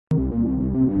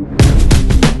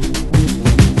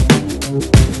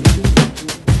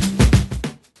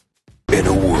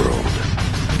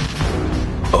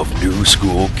New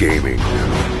School Gaming.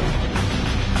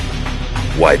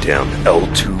 Whitedown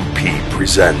L2P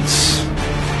presents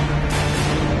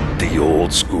The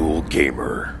Old School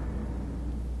Gamer.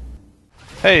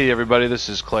 Hey everybody, this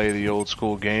is Clay, the Old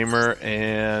School Gamer,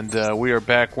 and we are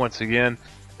back once again.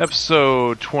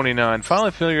 Episode 29.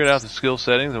 Finally figured out the skill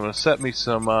settings. I'm going to set me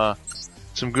some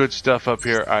good stuff up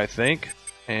here, I think.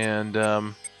 And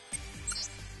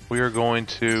we are going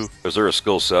to... Is there a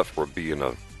skill set for being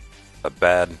a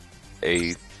bad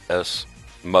AS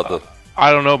mother?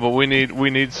 I don't know, but we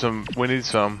need some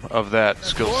of that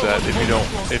skill set.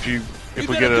 If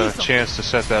we get a chance to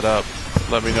set that up,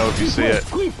 let me know if you see it.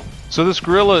 So this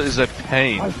gorilla is a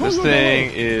pain. This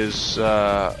thing is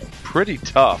pretty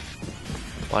tough.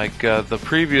 Like the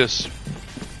previous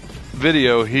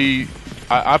video,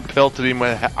 I pelted him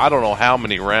with I don't know how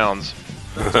many rounds,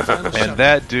 and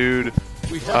that dude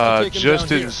just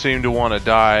didn't seem to want to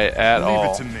die at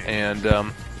all.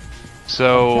 And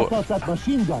so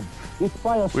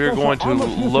we are going to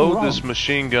load this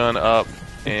machine gun up,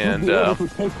 and I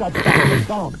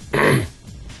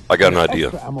got an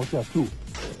idea.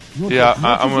 Yeah,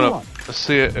 I'm gonna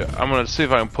see it. I'm gonna see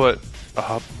if I can put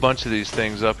a bunch of these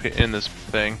things up in this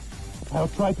thing. I'll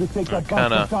try to take that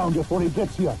bastard down before he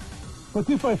gets here. But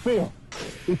if I fail,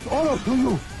 it's all up to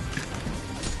you.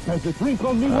 There's a drink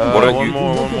on me. One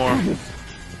more.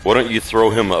 Why don't you throw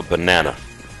him a banana?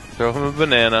 Throw him a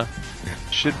banana.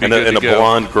 Should be and good a to go.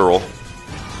 blonde girl.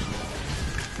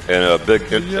 And a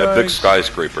big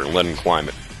skyscraper, and let him climb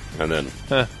it, and then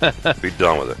be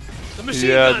done with it. The machine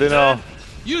gun, then I'll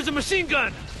use a machine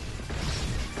gun.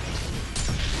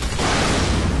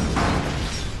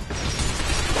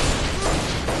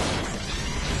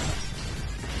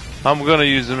 I'm gonna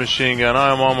use the machine gun.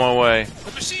 I am on my way.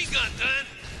 The machine gun, Dan.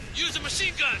 Use a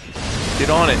machine gun. Get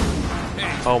on it.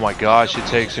 Oh my gosh, it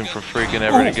takes him for freaking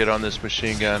ever to get on this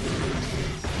machine gun.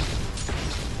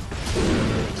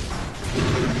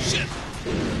 Shit.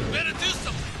 Better do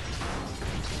something.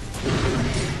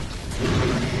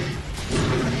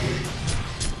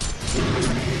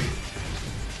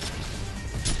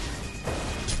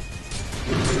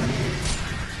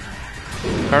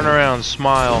 Turn around,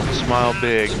 smile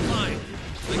big. Fine.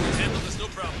 I can handle this, no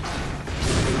problem.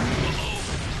 Uh-oh.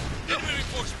 Enemy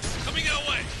reinforcements coming our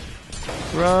way.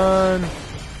 Run.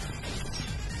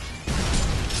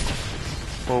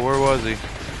 Well, where was he?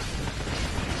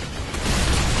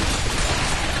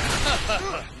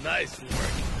 Nice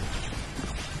work.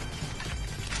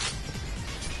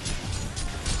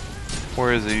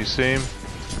 Where is he? You see him?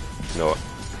 No.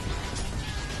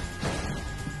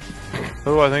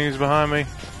 Oh, I think he's behind me.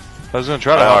 I was gonna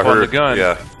try to hop on the gun.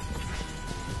 Yeah.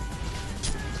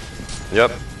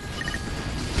 Yep.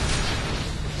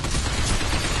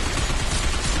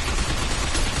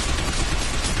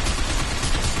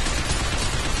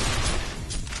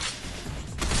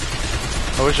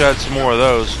 I wish I had some more of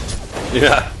those.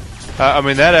 Yeah. I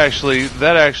mean, that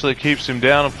actually keeps him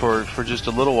down for just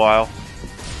a little while.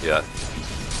 Yeah.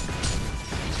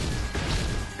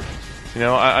 You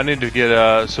know, I need to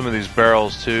get some of these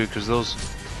barrels too, because those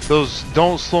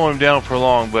don't slow him down for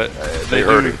long, but They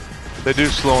hurt him. They do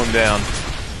slow him down.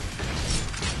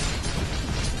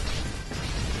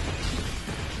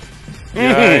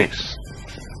 Yikes!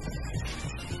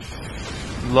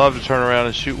 Love to turn around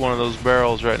and shoot one of those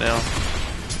barrels right now.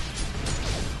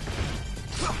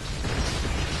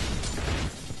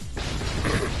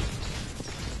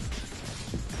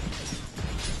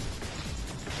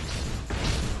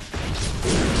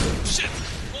 Shit.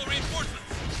 More reinforcements.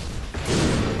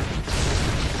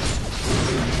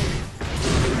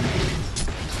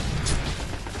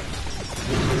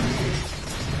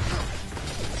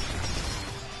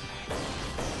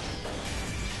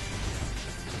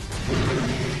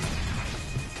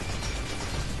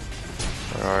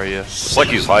 Where are you? It's like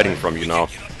he's hiding from you now.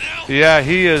 Yeah,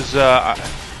 he is.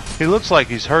 He looks like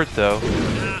he's hurt though. Nah,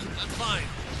 I'm fine.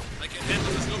 I can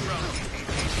handle this, no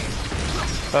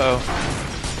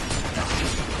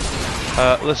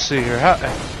problem. Let's see here. How,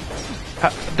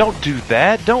 don't do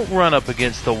that. Don't run up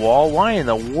against the wall. Why in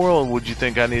the world would you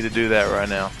think I need to do that right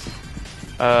now?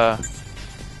 Got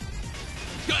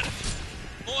it.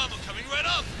 More ammo coming right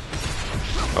up.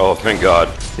 Oh, thank God.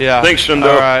 Yeah. Thanks,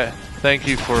 Shindo. All right. Thank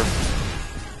you for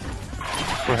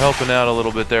helping out a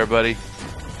little bit there, buddy.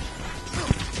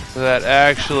 That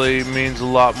actually means a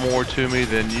lot more to me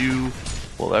than you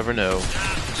will ever know. Nah, I'm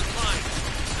fine.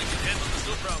 I can handle this,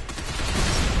 no problem.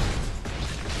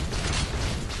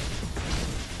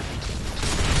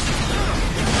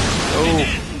 Oh.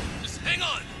 Just hang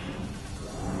on.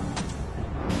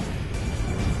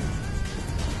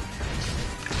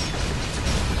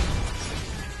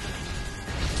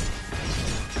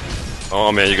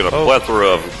 Oh man, you got a plethora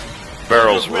of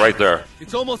barrels right there.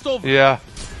 It's almost over. Yeah.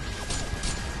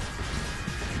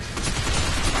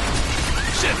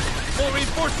 Shit! More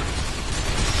reinforcements.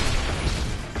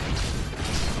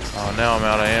 Oh, now I'm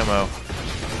out of ammo.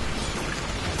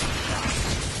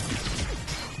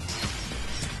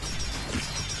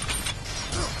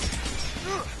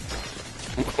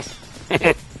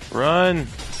 Run!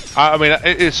 I mean,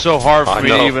 it's so hard for me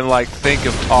to even like think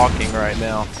of talking right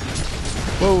now.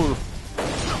 Whoa!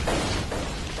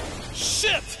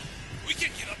 Shit! We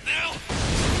can't get up now.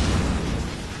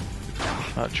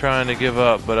 Not trying to give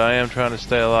up, but I am trying to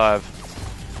stay alive.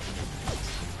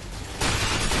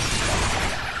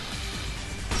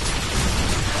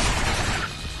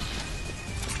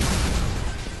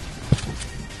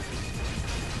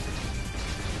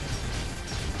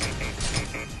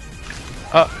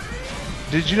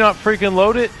 Did you not freaking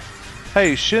load it?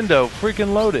 Hey, Shindo,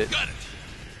 freaking load it. Got it.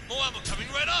 More ammo coming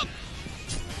right up.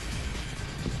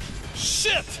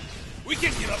 Shit! We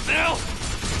can't get up now.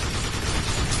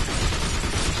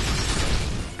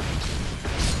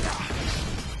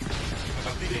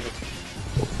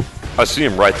 I see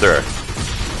him right there.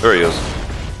 There he is.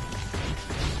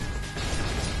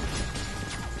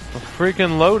 I'm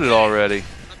freaking loaded already.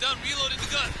 I'm done reloading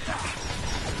the gun.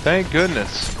 Thank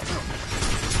goodness.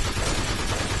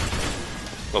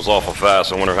 That was awful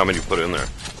fast. I wonder how many you put in there.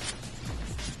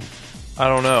 I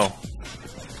don't know.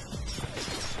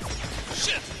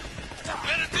 Shit!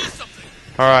 Better do something.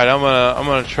 All right, I'm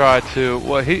gonna try to.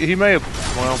 Well, he may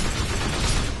have. Well,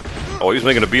 Oh, he's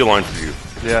making a beeline for you.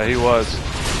 yeah, he was.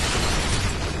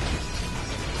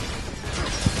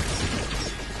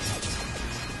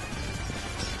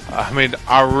 I mean,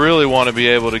 I really want to be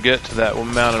able to get to that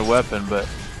mounted weapon, but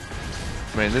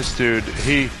I mean, this dude,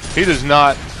 he does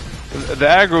not. The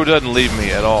aggro doesn't leave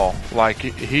me at all. Like,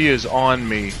 he is on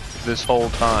me this whole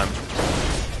time.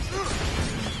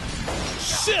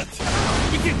 Shit!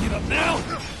 We can't get up now.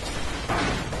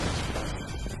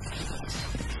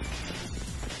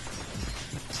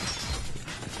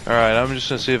 Alright, I'm just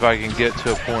gonna see if I can get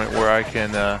to a point where I can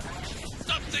Stop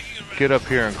taking it right. get up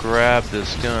here and grab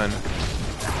this gun.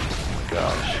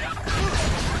 Gosh.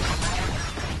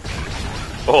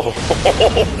 Oh.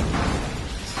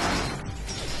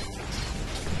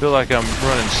 I feel like I'm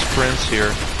running sprints here.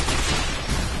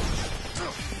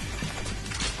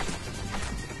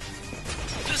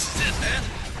 This is it, man.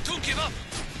 Don't give up.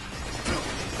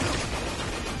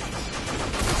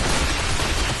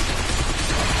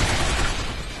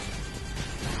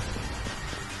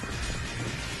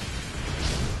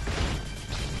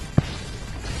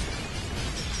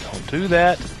 Don't do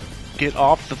that. Get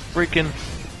off the freaking...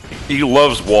 He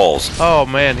loves walls. Oh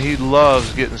man, he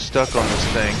loves getting stuck on this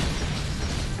thing.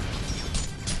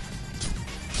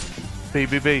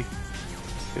 BBB.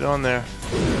 Get on there.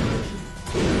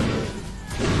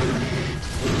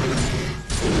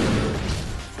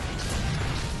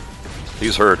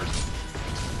 He's hurt.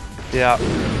 Yeah.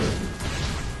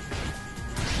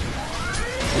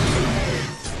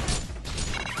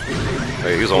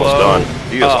 Hey, he's almost Low. done.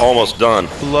 He is almost done.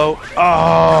 Low.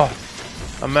 Oh!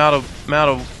 I'm out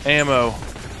of ammo.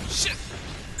 Shit!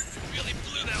 Really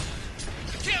blew that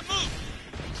one. I can't move.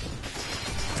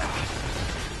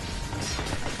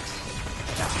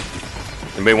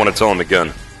 You may want to tell him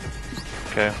again.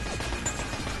 Okay.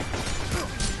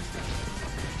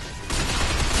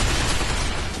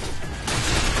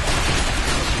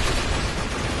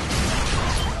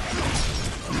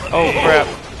 Oh crap.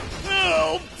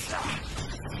 Help!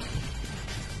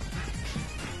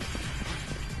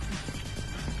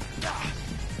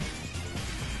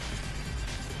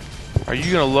 Are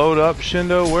you gonna load up,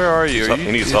 Shindo? Where are you? Are you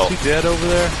He needs is help. he dead over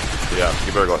there? Yeah,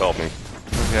 you better go help me.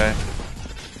 Okay.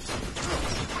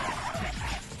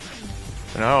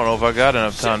 And I don't know if I got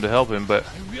enough time to help him, but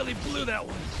I really blew that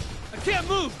one. I can't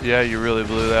move. yeah, you really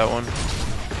blew that one.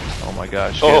 Oh my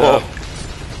gosh. Get Oh. up.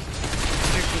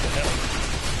 Thanks for the help.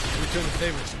 Return the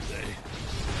favor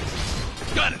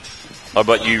someday. Got it. How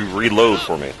about you reload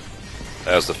for me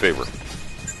as the favor?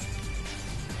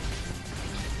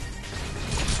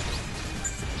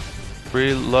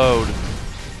 Reload.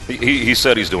 He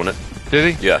said he's doing it.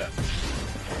 Did he? Yeah.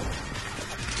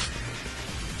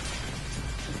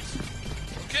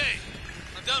 Okay.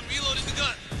 I'm done reloading the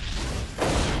gun.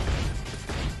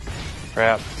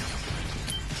 Crap.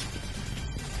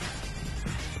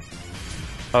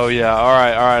 Oh yeah,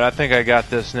 alright, I think I got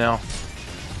this now.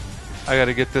 I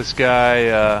gotta get this guy,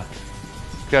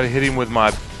 gotta hit him with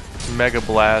my Mega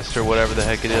Blast or whatever the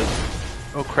heck it is.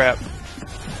 Oh crap.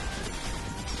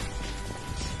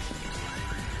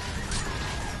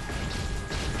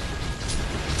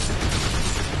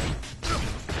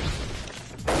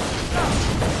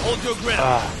 your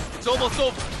ground. It's almost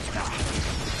over.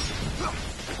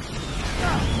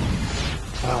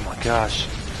 Oh my gosh.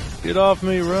 Get off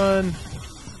me, run.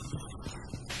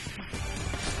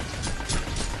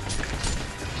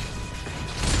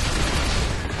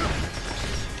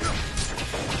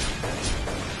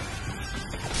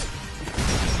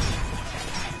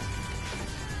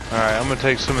 Alright, I'm gonna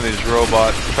take some of these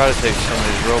robots, try to take some of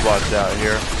these robots out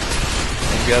here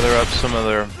and gather up some of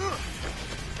their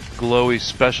glowy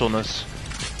specialness.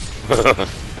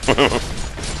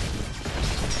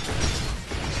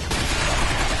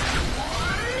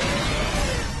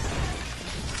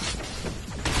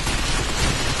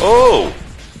 Oh!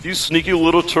 You sneaky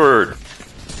little turd.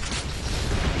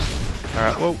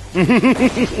 Alright, whoa.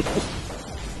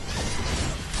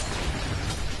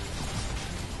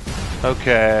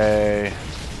 Okay.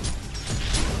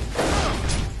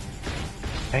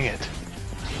 Dang it.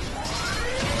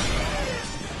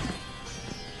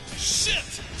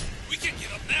 Shit! We can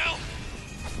get up now.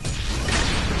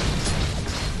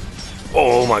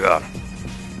 Oh my god.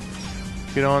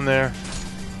 Get on there.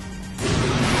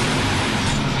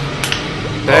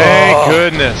 Thank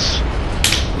goodness.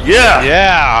 Yeah!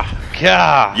 Yeah.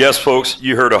 God. Yes, folks,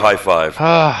 you heard a high five.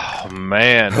 Oh,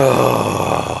 man.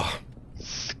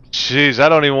 Jeez, I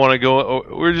don't even want to go.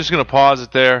 We're just going to pause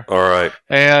it there. All right.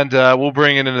 And we'll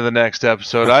bring it into the next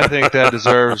episode. I think that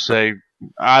deserves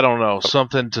I don't know,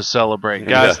 something to celebrate.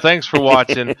 Guys, thanks for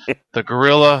watching. The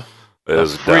gorilla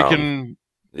Is freaking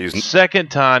down.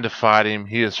 second time to fight him.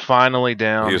 He is finally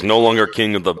down. He is no longer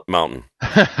king of the mountain. All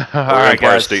Or right,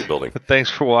 Empire guys. State Building. Thanks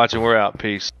for watching. We're out.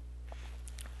 Peace.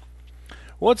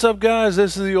 What's up, guys?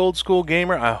 This is the Old School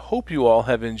Gamer. I hope you all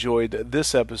have enjoyed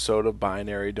this episode of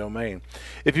Binary Domain.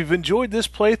 If you've enjoyed this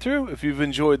playthrough, if you've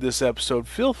enjoyed this episode,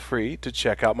 feel free to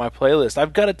check out my playlist.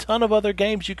 I've got a ton of other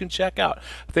games you can check out.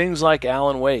 Things like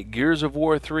Alan Wake, Gears of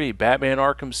War 3, Batman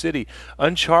Arkham City,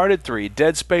 Uncharted 3,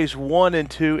 Dead Space 1 and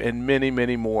 2, and many,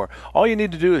 many more. All you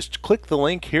need to do is click the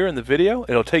link here in the video.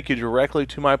 It'll take you directly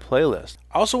to my playlist.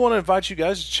 I also want to invite you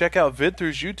guys to check out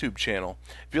VidThru's YouTube channel.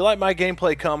 If you like my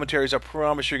gameplay commentaries, I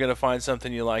promise you're going to find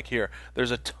something you like here.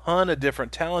 There's a ton of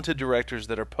different talented directors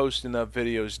that are posting up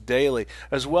videos daily,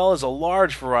 as well as a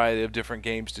large variety of different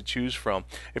games to choose from.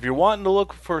 If you're wanting to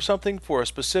look for something for a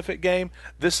specific game,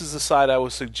 this is the site I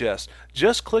would suggest.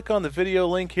 Just click on the video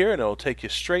link here and it'll take you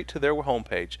straight to their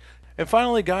homepage. And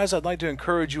finally, guys, I'd like to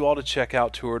encourage you all to check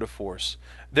out Tour de Force.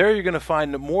 There you're going to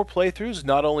find more playthroughs,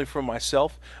 not only from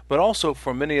myself, but also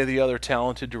from many of the other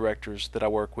talented directors that I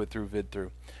work with through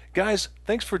VidThru. Guys,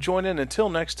 thanks for joining. Until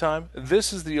next time,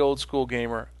 this is the Old School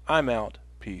Gamer. I'm out.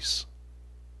 Peace.